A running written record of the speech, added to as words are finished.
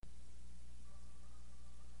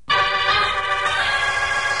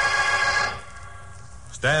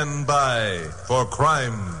Stand by for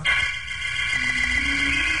crime.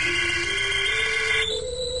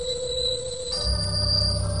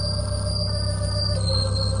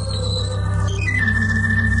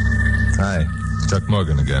 Hi, Chuck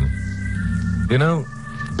Morgan again. You know,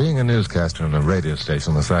 being a newscaster on a radio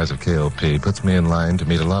station the size of KOP puts me in line to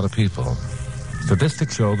meet a lot of people.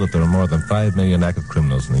 Statistics show that there are more than 5 million active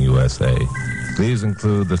criminals in the USA. These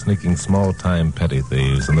include the sneaking small-time petty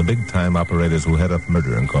thieves and the big-time operators who head up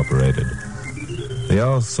Murder Incorporated. They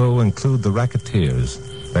also include the racketeers,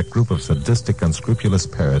 that group of sadistic, unscrupulous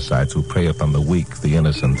parasites who prey upon the weak, the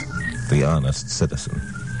innocent, the honest citizen.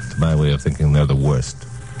 To my way of thinking, they're the worst.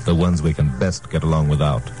 The ones we can best get along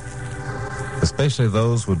without. Especially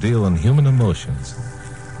those who deal in human emotions.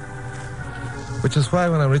 Which is why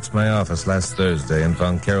when I reached my office last Thursday and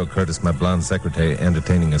found Carol Curtis, my blonde secretary,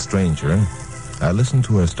 entertaining a stranger, I listened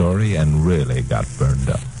to her story and really got burned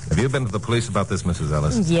up. Have you been to the police about this, Mrs.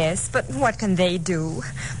 Ellis? Yes, but what can they do?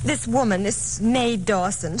 This woman, this Mae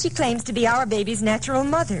Dawson, she claims to be our baby's natural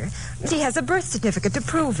mother. She has a birth certificate to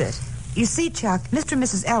prove it. You see, Chuck, Mr. and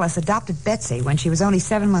Mrs. Ellis adopted Betsy when she was only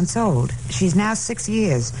 7 months old. She's now 6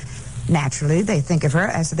 years. Naturally, they think of her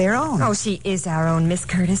as their own. Oh, she is our own, Miss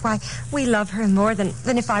Curtis. Why, we love her more than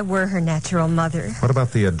if I were her natural mother. What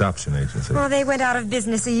about the adoption agency? Well, they went out of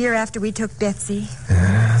business a year after we took Betsy.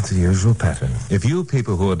 Yeah, it's the usual pattern. If you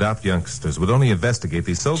people who adopt youngsters would only investigate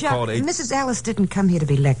these so-called... Chuck, Mrs. Ellis didn't come here to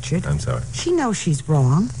be lectured. I'm sorry. She knows she's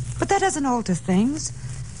wrong, but that doesn't alter things.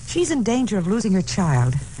 She's in danger of losing her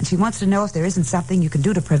child, and she wants to know if there isn't something you can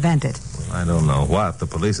do to prevent it. Well, I don't know what. The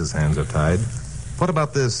police's hands are tied. What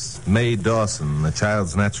about this Mae Dawson, the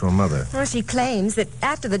child's natural mother? Well, she claims that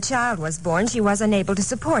after the child was born, she was unable to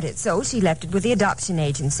support it, so she left it with the adoption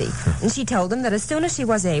agency. And she told them that as soon as she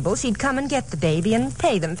was able, she'd come and get the baby and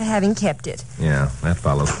pay them for having kept it. Yeah, that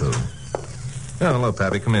follows through. Oh, hello,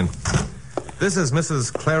 Pappy. Come in. This is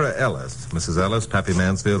Mrs. Clara Ellis. Mrs. Ellis, Pappy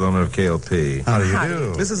Mansfield, owner of KOP. How do you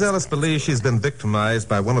do? Mrs. Ellis believes she's been victimized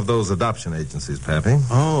by one of those adoption agencies, Pappy.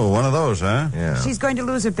 Oh, one of those, huh? Yeah. She's going to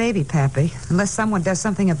lose her baby, Pappy, unless someone does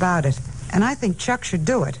something about it. And I think Chuck should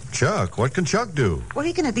do it. Chuck? What can Chuck do? Well,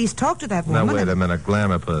 he can at least talk to that woman. Now, wait a minute,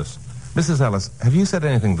 Glamour Puss. Mrs. Ellis, have you said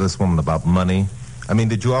anything to this woman about money? I mean,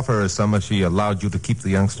 did you offer her a sum if she allowed you to keep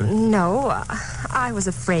the youngster? No, I was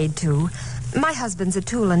afraid to. My husband's a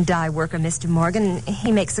tool and die worker, Mr. Morgan.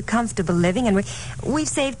 He makes a comfortable living, and we've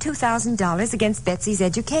saved $2,000 against Betsy's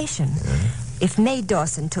education. Yeah. If Mae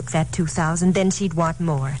Dawson took that $2,000, then she'd want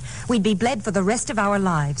more. We'd be bled for the rest of our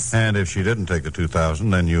lives. And if she didn't take the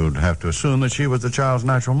 $2,000, then you'd have to assume that she was the child's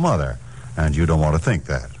natural mother. And you don't want to think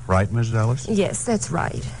that. Right, Mrs. Ellis? Yes, that's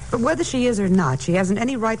right. But whether she is or not, she hasn't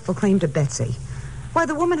any rightful claim to Betsy. Why,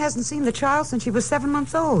 the woman hasn't seen the child since she was 7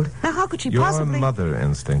 months old. Now, how could she possibly... Your mother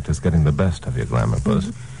instinct is getting the best of you, Glamour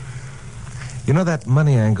Puss. You know, that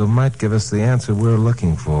money angle might give us the answer we're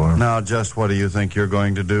looking for. Now, just what do you think you're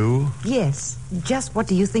going to do? Yes. Just what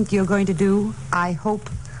do you think you're going to do? I hope.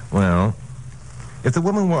 Well, if the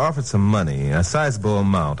woman were offered some money, a sizable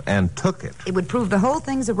amount, and took it... It would prove the whole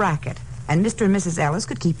thing's a racket, and Mr. and Mrs. Ellis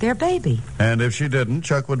could keep their baby. And if she didn't,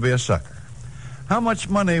 Chuck would be a sucker. How much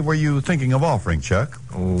money were you thinking of offering, Chuck?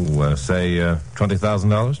 Oh, say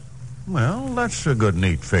 $20,000? Well, that's a good,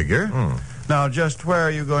 neat figure. Now, just where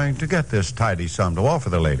are you going to get this tidy sum to offer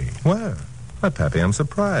the lady? Where? Why, Pappy, I'm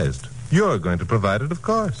surprised. You're going to provide it, of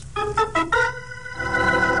course.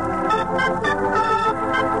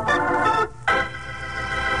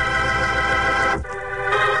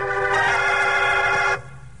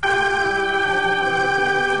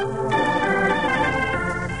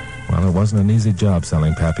 It wasn't an easy job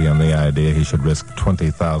selling Pappy on the idea he should risk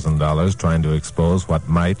 $20,000 trying to expose what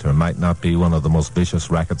might or might not be one of the most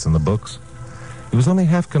vicious rackets in the books. He was only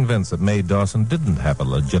half convinced that Mae Dawson didn't have a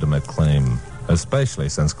legitimate claim, especially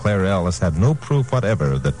since Clara Ellis had no proof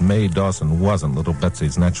whatever that Mae Dawson wasn't little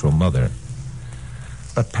Betsy's natural mother.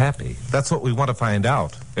 But, Pappy, that's what we want to find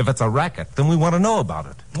out. If it's a racket, then we want to know about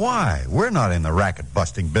it. Why? We're not in the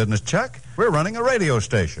racket-busting business, Chuck. We're running a radio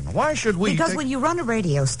station. Why should we... Because when you run a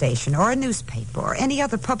radio station or a newspaper or any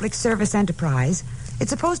other public service enterprise, it's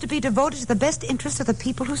supposed to be devoted to the best interests of the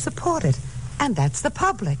people who support it. And that's the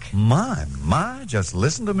public. My, just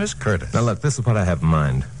listen to Miss Curtis. Now, look, this is what I have in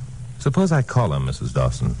mind. Suppose I call her Mrs.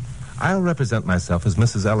 Dawson. I'll represent myself as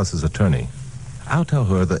Mrs. Ellis's attorney. I'll tell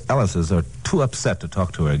her the Ellises are too upset to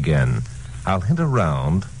talk to her again. I'll hint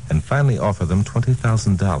around and finally offer them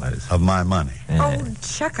 $20,000. Of my money. Yeah. Oh,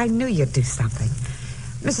 Chuck, I knew you'd do something.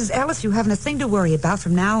 Mrs. Ellis, you haven't a thing to worry about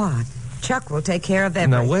from now on. Chuck will take care of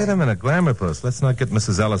everything. Now, wait a minute, Glamourpuss. Let's not get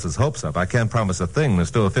Mrs. Ellis's hopes up. I can't promise a thing. There's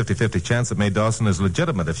still a 50-50 chance that Mae Dawson is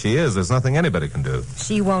legitimate. If she is, there's nothing anybody can do.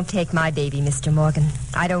 She won't take my baby, Mr. Morgan.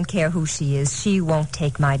 I don't care who she is. She won't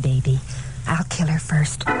take my baby. I'll kill her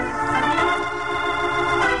first.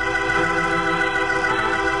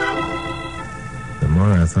 The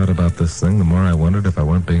more I thought about this thing, the more I wondered if I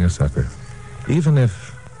weren't being a sucker. Even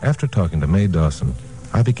if, after talking to Mae Dawson,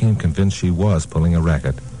 I became convinced she was pulling a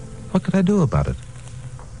racket, what could I do about it?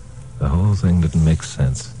 The whole thing didn't make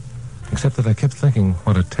sense, except that I kept thinking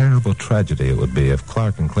what a terrible tragedy it would be if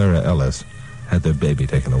Clark and Clara Ellis had their baby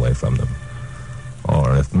taken away from them,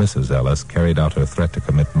 or if Mrs. Ellis carried out her threat to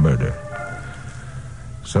commit murder.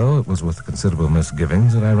 So it was with considerable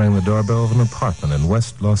misgivings that I rang the doorbell of an apartment in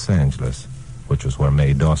West Los Angeles, which was where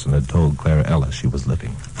Mae Dawson had told Clara Ellis she was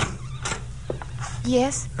living.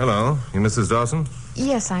 Yes? Hello, you Mrs. Dawson?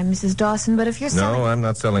 Yes, I'm Mrs. Dawson, but if you're selling... No, I'm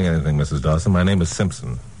not selling anything, Mrs. Dawson. My name is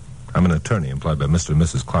Simpson. I'm an attorney employed by Mr. and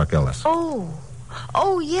Mrs. Clark Ellis. Oh,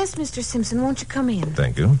 yes, Mr. Simpson. Won't you come in?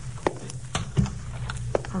 Thank you.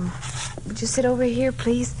 Would you sit over here,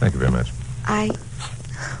 please? Thank you very much. I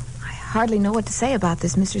hardly know what to say about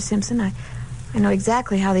this, Mr. Simpson. I know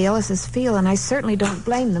exactly how the Ellises feel, and I certainly don't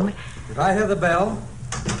blame them. Did I hear the bell?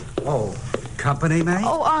 Oh, company, May?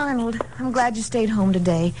 Oh, Arnold, I'm glad you stayed home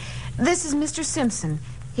today. This is Mr. Simpson.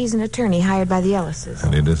 He's an attorney hired by the Ellises. How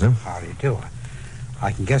do you do, sir? How do you do?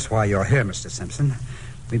 I can guess why you're here, Mr. Simpson.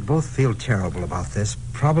 We both feel terrible about this,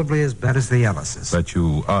 probably as bad as the Ellises. But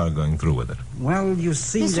you are going through with it. Well, you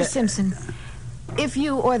see... Mr. Simpson, if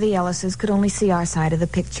you or the Ellises could only see our side of the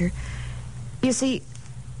picture. You see,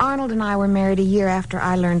 Arnold and I were married a year after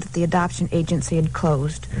I learned that the adoption agency had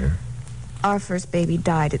closed. Yeah. Our first baby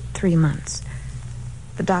died at 3 months.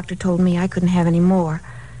 The doctor told me I couldn't have any more.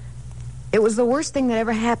 It was the worst thing that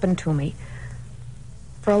ever happened to me.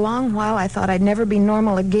 For a long while, I thought I'd never be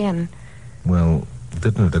normal again. Well,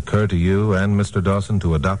 didn't it occur to you and Mr. Dawson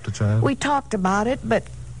to adopt a child? We talked about it, but...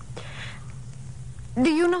 Do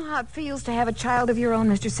you know how it feels to have a child of your own,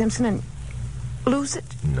 Mr. Simpson, and lose it?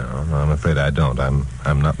 No, I'm afraid I don't.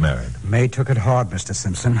 I'm not married. May took it hard, Mr.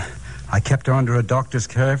 Simpson. I kept her under a doctor's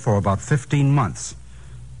care for about 15 months.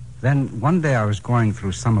 Then one day I was going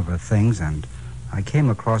through some of her things, and I came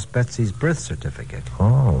across Betsy's birth certificate.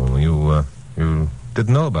 Oh, you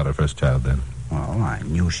didn't know about her first child then? Well, I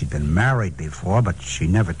knew she'd been married before, but she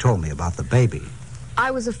never told me about the baby.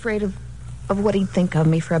 I was afraid of what he'd think of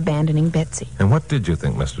me for abandoning Betsy. And what did you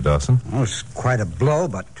think, Mr. Dawson? Oh, it's quite a blow,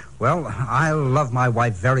 but, well, I love my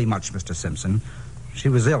wife very much, Mr. Simpson. She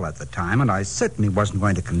was ill at the time, and I certainly wasn't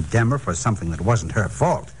going to condemn her for something that wasn't her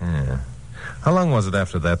fault. Yeah. How long was it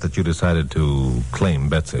after that you decided to claim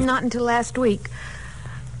Betsy? Not until last week.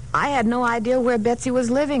 I had no idea where Betsy was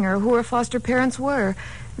living or who her foster parents were.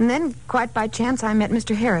 And then, quite by chance, I met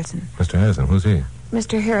Mr. Harrison. Mr. Harrison, who's he?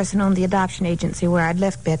 Mr. Harrison owned the adoption agency where I'd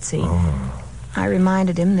left Betsy. Oh. I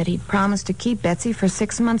reminded him that he'd promised to keep Betsy for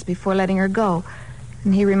 6 months before letting her go.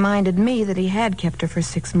 And he reminded me that he had kept her for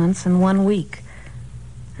 6 months and 1 week.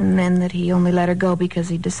 And then that he only let her go because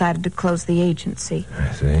he decided to close the agency.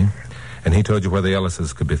 I see. And he told you where the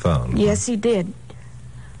Ellises could be found? Yes, he did.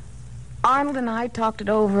 Arnold and I talked it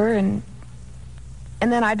over, and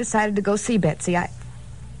then I decided to go see Betsy. I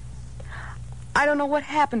don't know what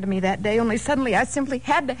happened to me that day, only suddenly I simply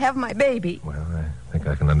had to have my baby. Well, I think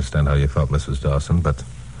I can understand how you felt, Mrs. Dawson, but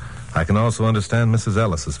I can also understand Mrs.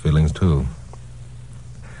 Ellis's feelings, too.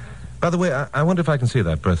 By the way, I wonder if I can see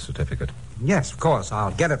that birth certificate. Yes, of course.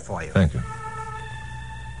 I'll get it for you. Thank you.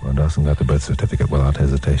 Well, Dawson got the birth certificate without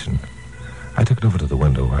hesitation. I took it over to the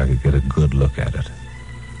window where I could get a good look at it.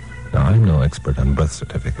 Now, I'm no expert on birth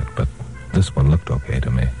certificate, but this one looked okay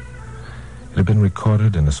to me. It had been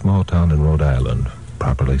recorded in a small town in Rhode Island,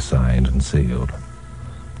 properly signed and sealed.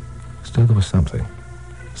 Still, there was something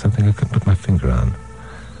I couldn't put my finger on.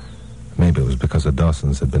 Maybe it was because the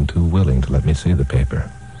Dawsons had been too willing to let me see the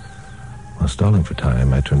paper. While stalling for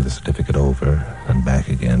time, I turned the certificate over and back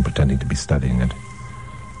again, pretending to be studying it.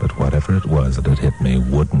 But whatever it was that had hit me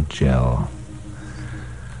wouldn't gel.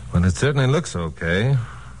 Well, it certainly looks okay.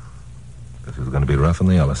 This is going to be rough on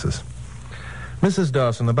the Ellises. Mrs.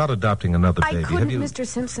 Dawson, about adopting another baby... I couldn't, Mr.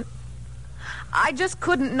 Simpson. I just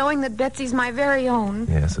couldn't, knowing that Betsy's my very own.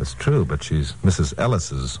 Yes, that's true, but she's Mrs.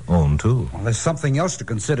 Ellis's own, too. Well, there's something else to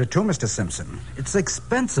consider, too, Mr. Simpson. It's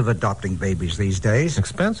expensive adopting babies these days.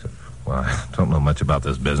 Expensive? Well, I don't know much about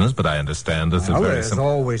this business, but I understand this is very there's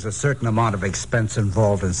always a certain amount of expense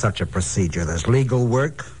involved in such a procedure. There's legal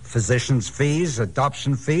work, physician's fees,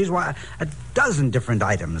 adoption fees, a dozen different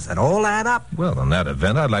items that all add up. Well, in that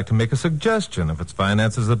event, I'd like to make a suggestion. If it's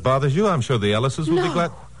finances that bothers you, I'm sure the Ellises will be glad...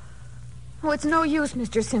 Oh, it's no use,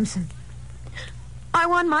 Mr. Simpson. I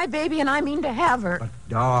want my baby, and I mean to have her. But,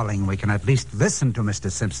 darling, we can at least listen to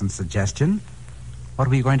Mr. Simpson's suggestion. What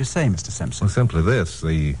were you going to say, Mr. Simpson? Well, simply this.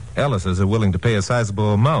 The Ellises are willing to pay a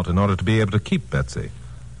sizable amount in order to be able to keep Betsy.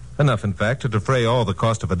 Enough, in fact, to defray all the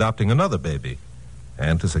cost of adopting another baby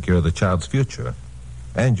and to secure the child's future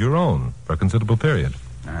and your own for a considerable period.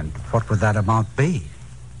 And what would that amount be?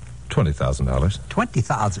 $20,000.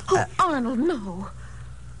 $20,000. Oh, Arnold, no.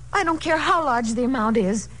 I don't care how large the amount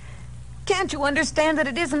is. Can't you understand that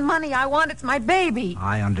it isn't money I want? It's my baby.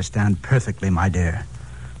 I understand perfectly, my dear.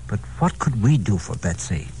 But what could we do for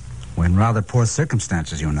Betsy? We're in rather poor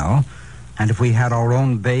circumstances, you know. And if we had our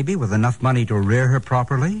own baby with enough money to rear her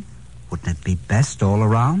properly, wouldn't it be best all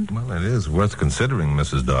around? Well, it is worth considering,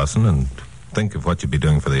 Mrs. Dawson, and think of what you'd be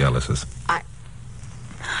doing for the Ellises.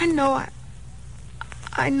 I know.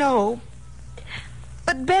 I know.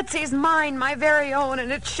 But Betsy's mine, my very own,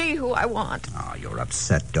 and it's she who I want. Oh, you're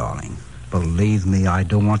upset, darling. Believe me, I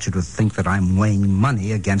don't want you to think that I'm weighing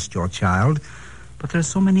money against your child. But there's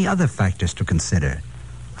so many other factors to consider.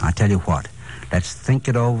 I tell you what, let's think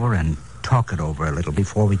it over and talk it over a little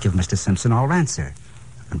before we give Mr. Simpson our answer.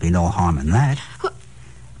 There'd be no harm in that.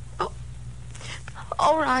 Oh,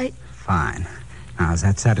 all right. Fine. Now, is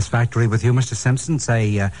that satisfactory with you, Mr. Simpson?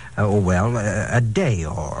 Say, a day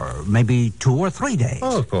or maybe 2 or 3 days.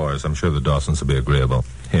 Oh, of course. I'm sure the Dawsons will be agreeable.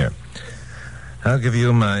 Here. I'll give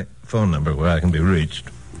you my phone number where I can be reached.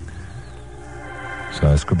 So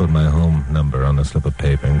I scribbled my home number on a slip of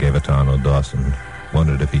paper and gave it to Arnold Dawson.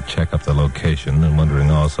 Wondered if he'd check up the location and wondering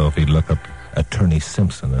also if he'd look up Attorney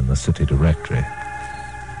Simpson in the city directory.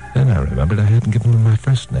 Then I remembered I hadn't given him my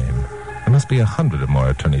first name. There must be 100 or more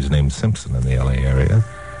attorneys named Simpson in the L.A. area.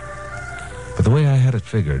 But the way I had it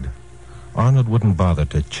figured, Arnold wouldn't bother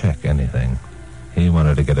to check anything. He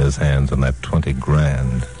wanted to get his hands on that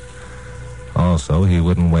 $20,000. Also, he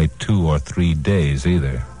wouldn't wait 2 or 3 days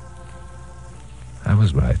either. I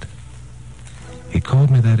was right. He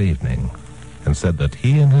called me that evening and said that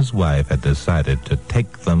he and his wife had decided to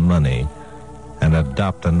take the money and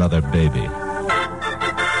adopt another baby.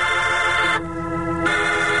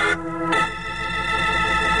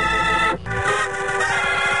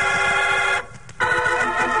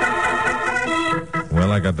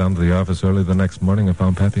 Well, I got down to the office early the next morning and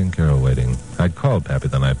found Pappy and Carol waiting. I'd called Pappy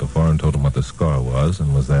the night before and told him what the score was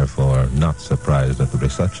and was therefore not surprised at the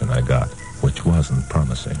reception I got, which wasn't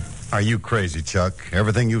promising. Are you crazy, Chuck?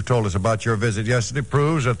 Everything you've told us about your visit yesterday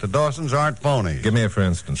proves that the Dawsons aren't phony. Give me a for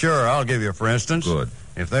instance. Sure, I'll give you a for instance. Good.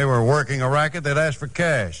 If they were working a racket, they'd ask for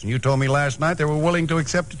cash. And you told me last night they were willing to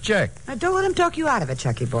accept a check. Now, don't let him talk you out of it,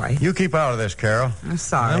 Chucky boy. You keep out of this, Carol. I'm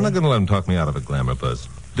sorry. I'm not going to let him talk me out of it, Glamour Buzz.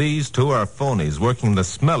 These two are phonies working the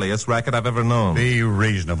smelliest racket I've ever known. Be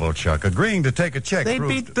reasonable, Chuck. Agreeing to take a check They'd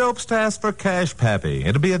proves... be dopes to ask for cash, Pappy.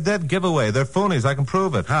 It'd be a dead giveaway. They're phonies. I can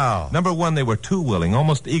prove it. How? Number one, they were too willing,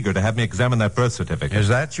 almost eager to have me examine that birth certificate. Is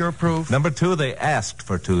that your proof? Number two, they asked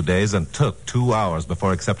for 2 days and took 2 hours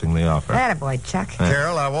before accepting the offer. Attaboy, Chuck.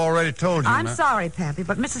 Carol, I've already told you. I'm sorry, Pappy,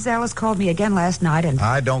 but Mrs. Ellis called me again last night and...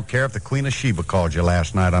 I don't care if the Queen of Sheba called you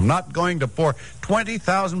last night. I'm not going to pour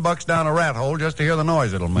 $20,000 down a rat hole just to hear the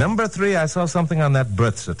noise it'll make. Number three, I saw something on that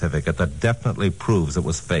birth certificate that definitely proves it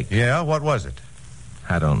was fake. Yeah, what was it?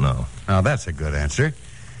 I don't know. Now, that's a good answer.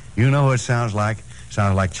 You know who it sounds like?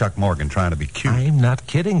 Sounds like Chuck Morgan trying to be cute. I'm not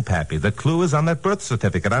kidding, Pappy. The clue is on that birth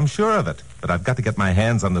certificate. I'm sure of it. But I've got to get my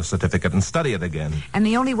hands on the certificate and study it again. And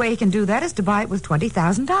the only way he can do that is to buy it with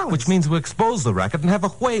 $20,000. Which means we expose the racket and have a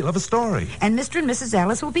whale of a story. And Mr. and Mrs.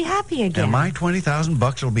 Ellis will be happy again. And my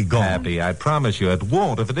 $20,000 will be gone. Pappy, I promise you it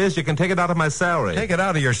won't. If it is, you can take it out of my salary. Take it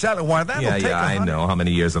out of your salary? Why, that'll take I know how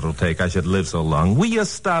many years it'll take. I should live so long. Will you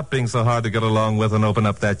stop being so hard to get along with and open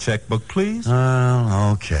up that checkbook, please?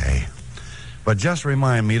 Well, okay. But just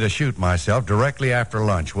remind me to shoot myself directly after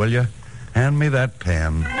lunch, will you? Hand me that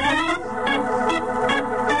pen.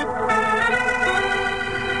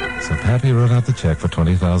 So Pappy wrote out the check for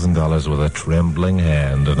 $20,000 with a trembling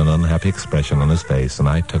hand and an unhappy expression on his face, and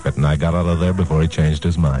I took it, and I got out of there before he changed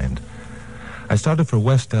his mind. I started for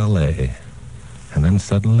West L.A., and then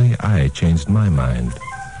suddenly I changed my mind.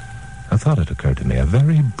 A thought had occurred to me, a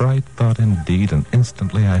very bright thought indeed, and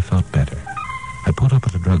instantly I felt better. I pulled up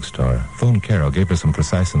at a drugstore, phoned Carol, gave her some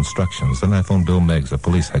precise instructions. Then I phoned Bill Meggs at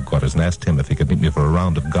police headquarters and asked him if he could meet me for a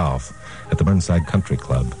round of golf at the Burnside Country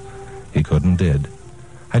Club. He could and did.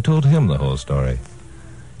 I told him the whole story.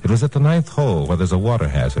 It was at the 9th hole where there's a water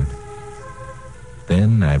hazard.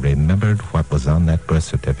 Then I remembered what was on that birth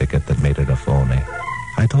certificate that made it a phony.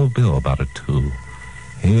 I told Bill about it, too.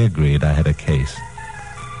 He agreed I had a case.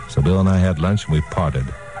 So Bill and I had lunch and we parted.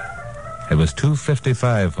 It was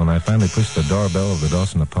 2:55 when I finally pushed the doorbell of the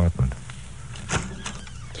Dawson apartment.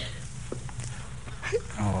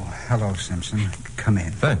 Oh, hello, Simpson. Come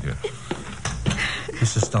in. Thank you.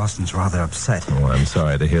 Mrs. Dawson's rather upset. Oh, I'm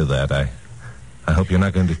sorry to hear that. I hope you're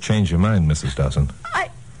not going to change your mind, Mrs. Dawson.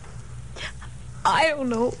 I don't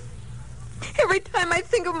know. Every time I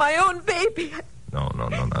think of my own baby... No,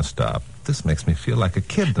 stop. This makes me feel like a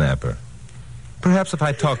kidnapper. Perhaps if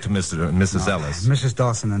I talk to Mr. and Mrs. Ellis. Mrs.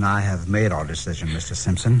 Dawson and I have made our decision, Mr.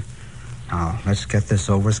 Simpson. Now, let's get this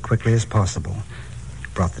over as quickly as possible. You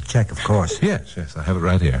brought the check, of course. Yes, I have it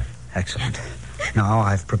right here. Excellent. Now,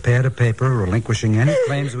 I've prepared a paper relinquishing any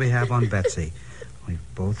claims we have on Betsy. We've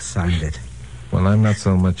both signed it. Well, I'm not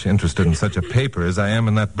so much interested in such a paper as I am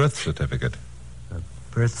in that birth certificate.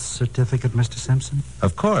 Birth certificate, Mr. Simpson?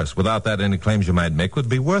 Of course. Without that, any claims you might make would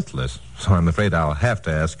be worthless. So I'm afraid I'll have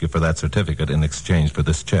to ask you for that certificate in exchange for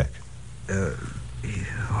this check.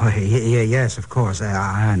 Yes, of course.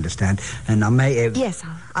 I understand. And I may... Yes,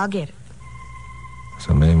 I'll get it.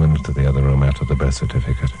 So May went into the other room after the birth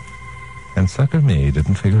certificate. And sucker me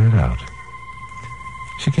didn't figure it out.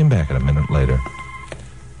 She came back a minute later.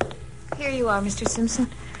 Here you are, Mr. Simpson.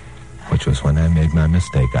 Which was when I made my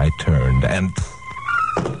mistake. I turned and...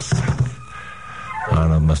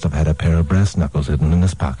 Arnold must have had a pair of brass knuckles hidden in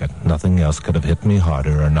his pocket. Nothing else could have hit me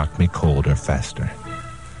harder or knocked me colder faster.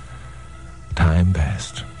 Time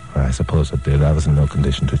passed, or I suppose it did. I was in no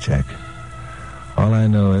condition to check. All I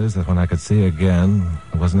know is that when I could see again,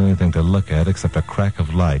 there wasn't anything to look at except a crack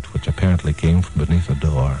of light, which apparently came from beneath a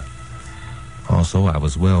door. Also, I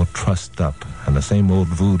was well trussed up, and the same old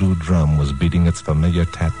voodoo drum was beating its familiar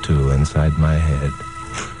tattoo inside my head.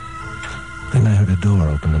 Then I heard a door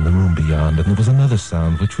open in the room beyond, and there was another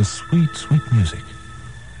sound, which was sweet, sweet music.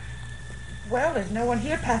 Well, there's no one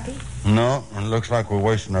here, Pappy. No, it looks like we're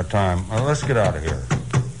wasting our time. Let's get out of here.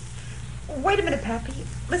 Wait a minute, Pappy.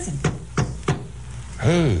 Listen.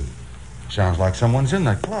 Hey, sounds like someone's in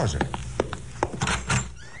that closet.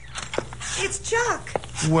 It's Chuck.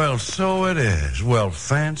 Well, so it is. Well,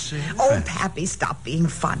 fancy. Oh, Pappy, stop being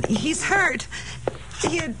funny. He's hurt.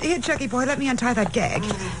 Here, Chucky boy, let me untie that gag.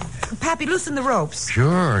 Pappy, loosen the ropes.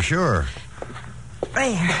 Sure.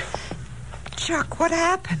 There. Chuck, what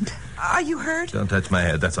happened? Are you hurt? Don't touch my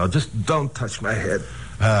head, that's all. Just don't touch my head.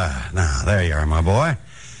 Now, there you are, my boy.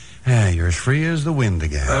 You're as free as the wind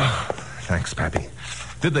again. Thanks, Pappy.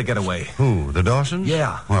 Did they get away? Who, the Dawsons?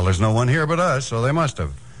 Yeah. Well, there's no one here but us, so they must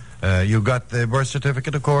have. You got the birth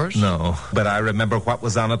certificate, of course? No, but I remember what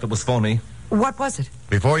was on it that was phony. What was it?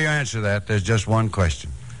 Before you answer that, there's just one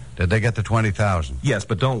question. Did they get the $20,000? Yes,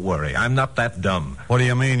 but don't worry. I'm not that dumb. What do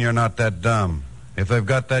you mean you're not that dumb? If they've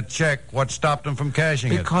got that check, what stopped them from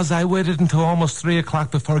cashing it? Because I waited until almost 3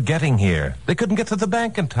 o'clock before getting here. They couldn't get to the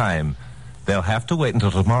bank in time. They'll have to wait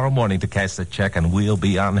until tomorrow morning to cash the check, and we'll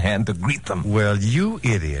be on hand to greet them. Well, you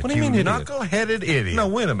idiot. What do you mean, idiot? Knuckle-headed idiot. No,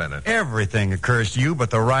 wait a minute. Everything occurs to you but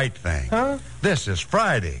the right thing. Huh? This is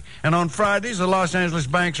Friday, and on Fridays, the Los Angeles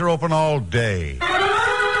banks are open all day.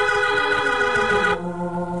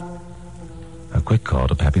 A quick call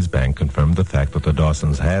to Pappy's bank confirmed the fact that the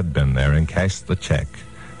Dawsons had been there and cashed the check,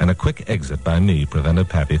 and a quick exit by me prevented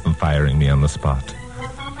Pappy from firing me on the spot.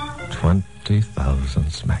 20,000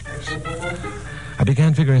 smackers. I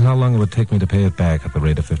began figuring how long it would take me to pay it back at the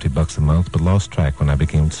rate of $50 a month, but lost track when I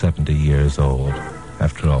became 70 years old.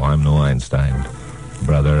 After all, I'm no Einstein.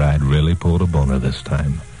 Brother, I'd really pulled a boner this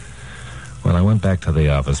time. Well, I went back to the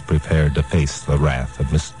office prepared to face the wrath of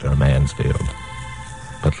Mr. Mansfield.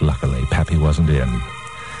 But luckily, Pappy wasn't in.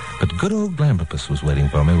 But good old Glamorpus was waiting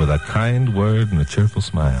for me with a kind word and a cheerful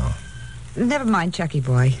smile. Never mind, Chucky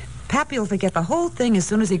boy. Pappy will forget the whole thing as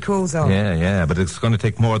soon as he cools off. Yeah, but it's going to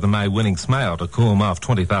take more than my winning smile to cool him off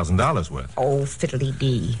 $20,000 worth. Oh,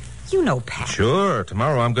 fiddly-dee. You know Pappy. Sure,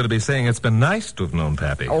 tomorrow I'm going to be saying it's been nice to have known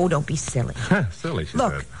Pappy. Oh, don't be silly. Silly, she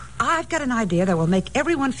Look, said. I've got an idea that will make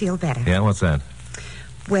everyone feel better. Yeah, what's that?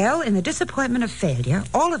 Well, in the disappointment of failure,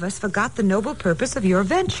 all of us forgot the noble purpose of your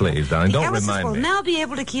venture. Please, darling, don't Ellises remind will me. now be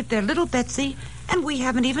able to keep their little Betsy, and we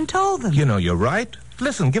haven't even told them. You know, you're right.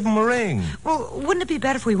 Listen, give them a ring. Well, wouldn't it be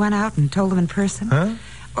better if we went out and told them in person? Huh?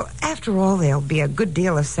 Well, after all, there'll be a good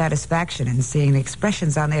deal of satisfaction in seeing the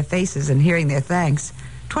expressions on their faces and hearing their thanks.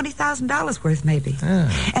 $20,000 worth, maybe.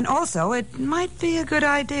 Ah. And also, it might be a good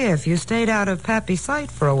idea if you stayed out of Pappy's sight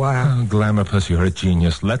for a while. Oh, Glamorpus, you're a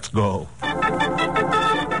genius. Let's go.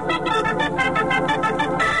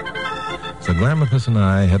 So Glamorpus and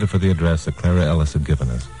I headed for the address that Clara Ellis had given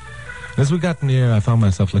us. As we got near, I found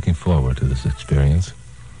myself looking forward to this experience.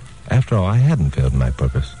 After all, I hadn't failed in my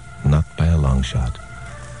purpose. Not by a long shot.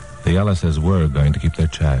 The Ellises were going to keep their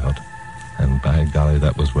child. And by golly,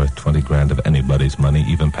 that was worth 20 grand of anybody's money,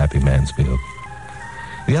 even Pappy Mansfield.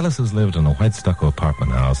 The Ellises lived in a white stucco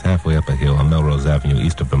apartment house halfway up a hill on Melrose Avenue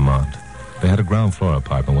east of Vermont. They had a ground floor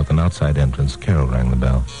apartment with an outside entrance. Carol rang the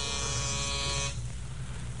bell.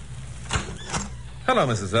 Hello,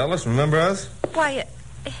 Mrs. Ellis. Remember us? Why,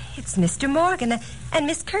 it's Mr. Morgan and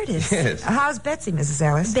Miss Curtis. Yes. How's Betsy, Mrs.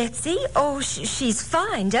 Ellis? Betsy? Oh, she's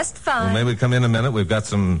fine, just fine. Well, maybe come in a minute. We've got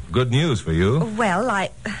some good news for you. Well,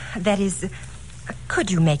 that is, could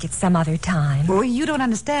you make it some other time? Oh, you don't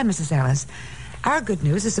understand, Mrs. Ellis. Our good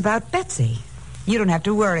news is about Betsy. You don't have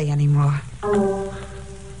to worry anymore. There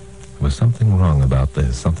was something wrong about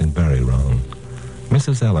this, something very wrong.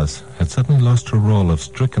 Mrs. Ellis had suddenly lost her role of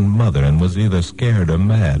stricken mother and was either scared or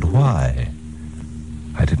mad. Why?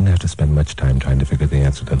 I didn't have to spend much time trying to figure the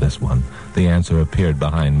answer to this one. The answer appeared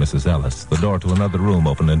behind Mrs. Ellis. The door to another room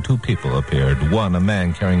opened and two people appeared. One, a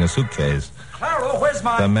man carrying a suitcase. Carol, where's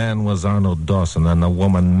my... The man was Arnold Dawson and the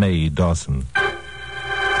woman Mae Dawson.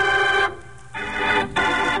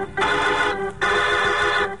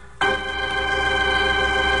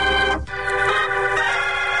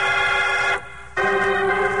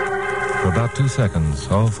 For about 2 seconds,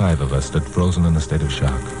 all five of us stood frozen in a state of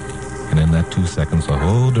shock. And in that 2 seconds, the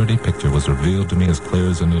whole dirty picture was revealed to me as clear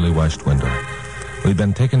as a newly washed window. We'd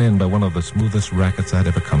been taken in by one of the smoothest rackets I'd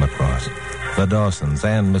ever come across. The Dawsons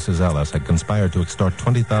and Mrs. Ellis had conspired to extort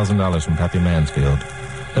 $20,000 from Pappy Mansfield.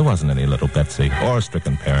 There wasn't any little Betsy, or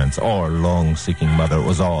stricken parents, or long-seeking mother. It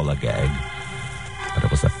was all a gag. But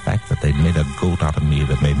it was the fact that they'd made a goat out of me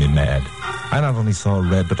that made me mad. I not only saw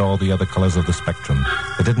red, but all the other colors of the spectrum.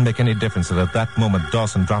 It didn't make any difference that at that moment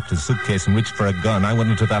Dawson dropped his suitcase and reached for a gun. I went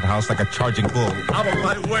into that house like a charging bull. Out of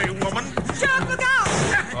my way, woman. Chuck, look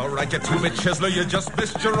out! All right, get to me, Chisler. You just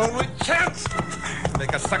missed your only chance.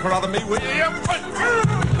 Make a sucker out of me, will you?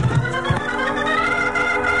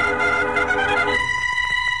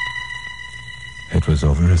 It was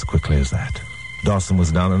over as quickly as that. Dawson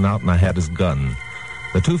was down and out, and I had his gun.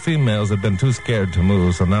 The two females had been too scared to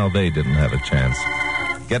move, so now they didn't have a chance.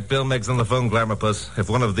 Get Bill Miggs on the phone, Glamourpuss. If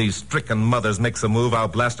one of these stricken mothers makes a move, I'll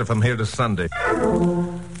blast her from here to Sunday.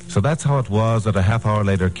 So that's how it was that a half hour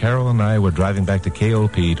later, Carol and I were driving back to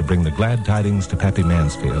KOP to bring the glad tidings to Pappy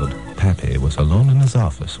Mansfield. Pappy was alone in his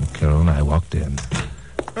office when Carol and I walked in.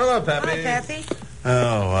 Hello, Pappy. Hi, Pappy.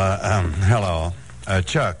 Hello.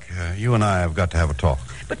 Chuck, you and I have got to have a talk.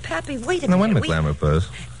 But, Pappy, wait a Now, minute. wait a minute, Glamourpuss.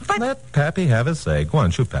 But- Let Pappy have his say. Go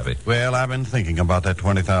on, shoot, Pappy. Well, I've been thinking about that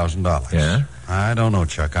 $20,000. Yeah? I don't know,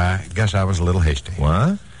 Chuck. I guess I was a little hasty.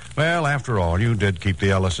 What? Well, after all, you did keep the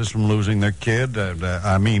Ellises from losing their kid.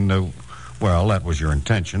 Well, that was your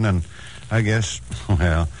intention, and I guess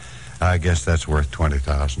that's worth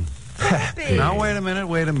 $20,000. Pappy. Now, wait a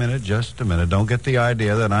minute, just a minute. Don't get the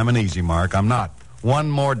idea that I'm an easy mark. I'm not. One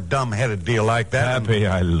more dumb-headed deal like that. Pappy,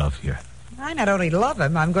 I love you. I not only love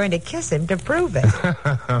him, I'm going to kiss him to prove it.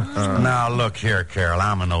 Now, look here, Carol.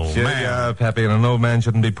 I'm an old Sure, man. yeah, Pappy, and an old man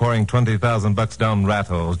shouldn't be pouring $20,000 down rat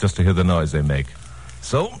holes just to hear the noise they make.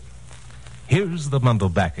 So, here's the bundle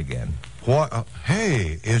back again. What?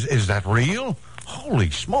 Hey, is that real? Holy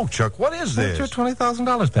smoke, Chuck, what is That's this? your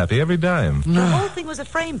 $20,000, Pappy, every dime. The whole thing was a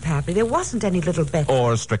frame, Pappy. There wasn't any little Betsy.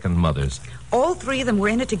 Or stricken mothers. All three of them were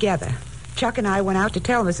in it together. Chuck and I went out to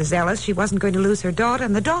tell Mrs. Ellis she wasn't going to lose her daughter,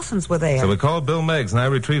 and the Dawsons were there. So we called Bill Miggs, and I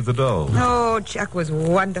retrieved the doll. Oh, Chuck was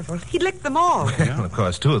wonderful. He licked them all. And, of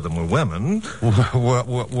course, two of them were women.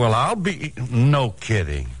 Well, I'll be... No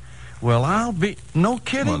kidding. Well, I'll be... No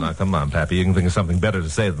kidding? Well, now, come on, Pappy. You can think of something better to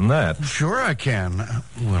say than that. Sure I can.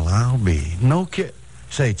 Well, I'll be... No kid...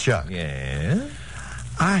 Say, Chuck, Yeah?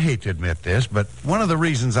 I hate to admit this, but one of the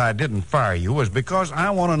reasons I didn't fire you was because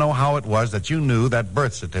I want to know how it was that you knew that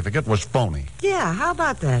birth certificate was phony. Yeah, how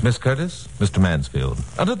about that? Miss Curtis, Mr. Mansfield.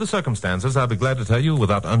 Under the circumstances, I'll be glad to tell you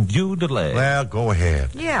without undue delay. Well, go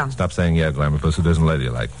ahead. Yeah. Stop saying yeah, Glamourpuss. It isn't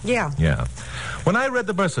ladylike. Yeah. Yeah. When I read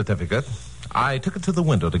the birth certificate, I took it to the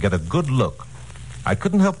window to get a good look. I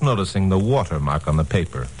couldn't help noticing the watermark on the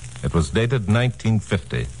paper. It was dated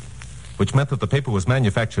 1950, which meant that the paper was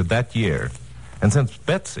manufactured that year. And since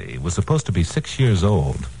Betsy was supposed to be 6 years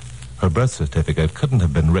old, her birth certificate couldn't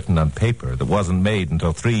have been written on paper that wasn't made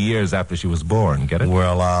until 3 years after she was born. Get it?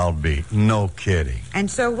 Well, I'll be. No kidding. And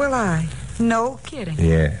so will I. No kidding.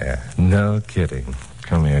 Yeah, no kidding.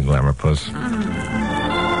 Come here, Glamourpuss.